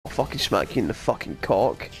fucking smack you in the fucking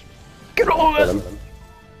cock. Get over it!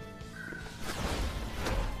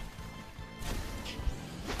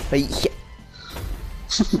 Hey,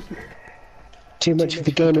 Too much for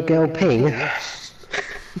the game of girl ping.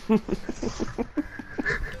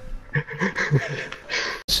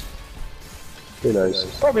 Who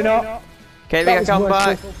knows? Probably not. okay, I come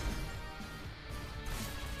back.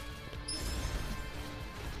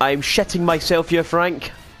 I'm shitting myself here,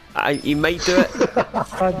 Frank. You might do it.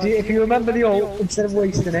 If you remember the ult, instead of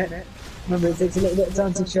wasting it, remember it takes a little bit of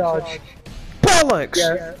time to charge. Bollocks!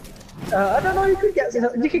 Yeah. I don't know, you could get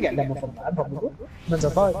them from that, probably. Depends how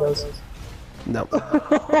far it goes. No.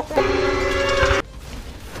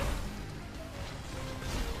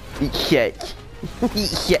 Shit.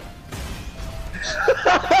 Shit.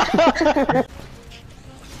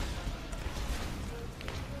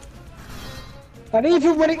 And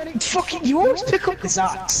even when it fucking, you always pick up this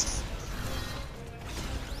axe.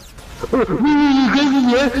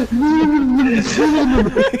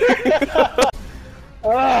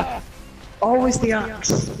 Always the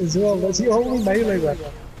axe as well. That's the only melee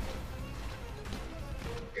weapon.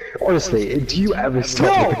 Honestly, do you ever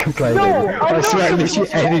stop complaining? I swear,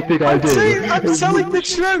 literally anything I do. I'm telling the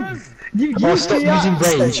truth. You use stop using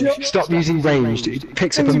range. Stop using ranged. It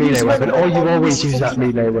picks up a melee weapon. Or you always use that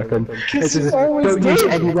melee weapon. Don't use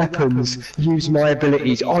any weapons. Use my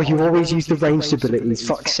abilities. Oh, you always use the ranged abilities.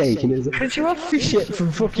 Fuck's sake. Because you have fish it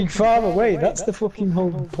from fucking far away. That's the fucking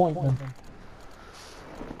whole point, man.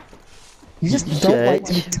 You just don't like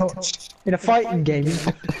to be touched in a fighting game.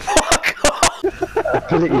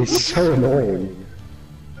 Ability is so annoying.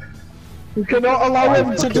 We cannot allow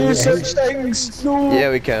him to do such things. No.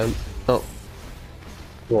 Yeah, we can. Oh.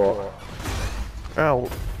 What? Ow.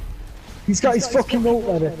 He's got his fucking ult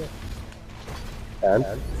ready. And?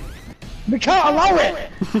 We can't allow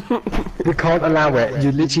it! We can't allow it.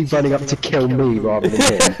 You're literally running up to kill me rather than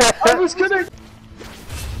him. I was gonna...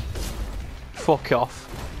 Fuck off.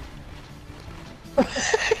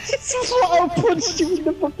 This is what I punched you in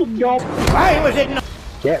the fucking gob. Why was it not?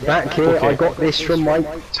 Get back here. Okay. I got this from my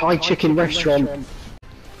Thai chicken restaurant.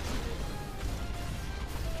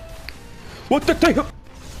 What the thing?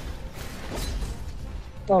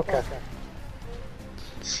 Okay.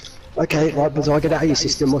 Okay, right, but do I get out of your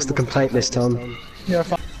system? What's the complaint this time? Yeah,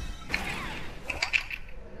 fine.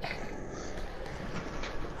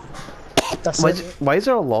 That's it. Why is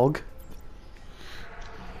there a log?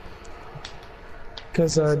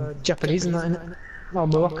 Because Japanese and that in it. No,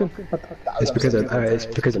 Moroccan. It's because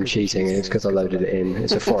I'm cheating. It's because I loaded it in.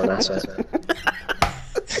 It's a foreign asset.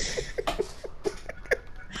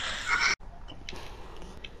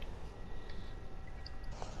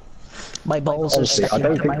 My balls Honestly, I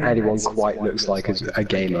don't think anyone quite looks like a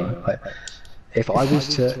gamer. Like, if I was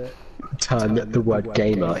to turn the word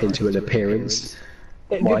gamer into an appearance,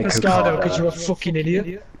 Mike Cascado, because you're a fucking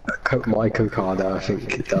idiot. Mike Cascado, I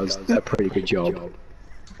think, does a pretty good job.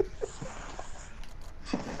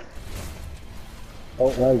 Oh,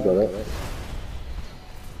 I got it.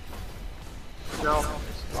 No.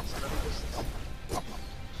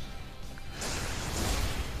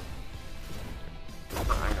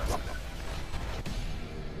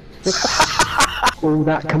 All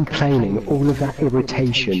that complaining, all of that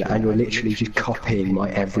irritation, and you're literally just copying my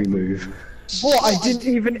every move. What? I didn't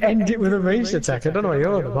even end it with a ranged attack. I don't know what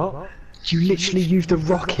you're on about. You literally used the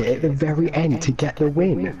rocket at the very end to get the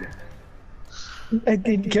win. It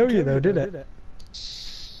didn't kill you though, did it?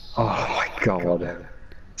 Oh my god.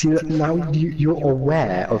 See, now you're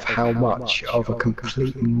aware of how much of a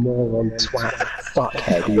complete moron twat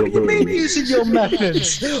fuckhead you're being. What do you mean using your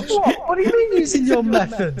methods? What? What do you mean using your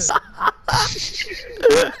methods?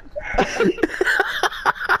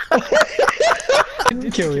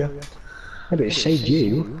 Didn't kill you. Yeah, but it saved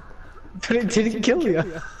you. But it didn't kill you.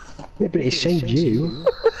 Yeah, but it saved you.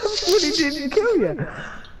 But it didn't kill you.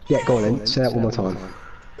 Yeah, go on then. Say that one more time.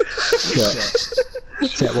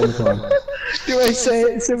 Say it one more time. Do I say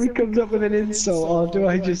it so he comes up with an insult, or do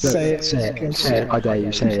I just say it? Say it. Say it. I dare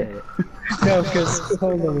you. Say it. No, because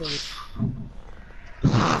hold on.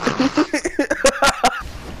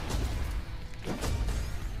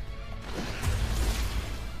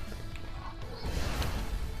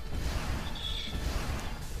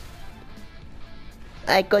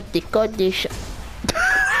 I got the condition.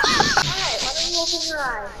 Alright, why don't you open your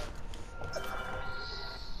eye?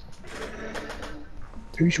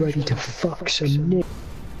 Who's ready to fuck some nip?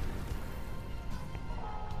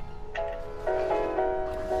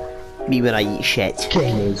 Me when I eat shit.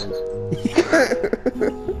 Gamers.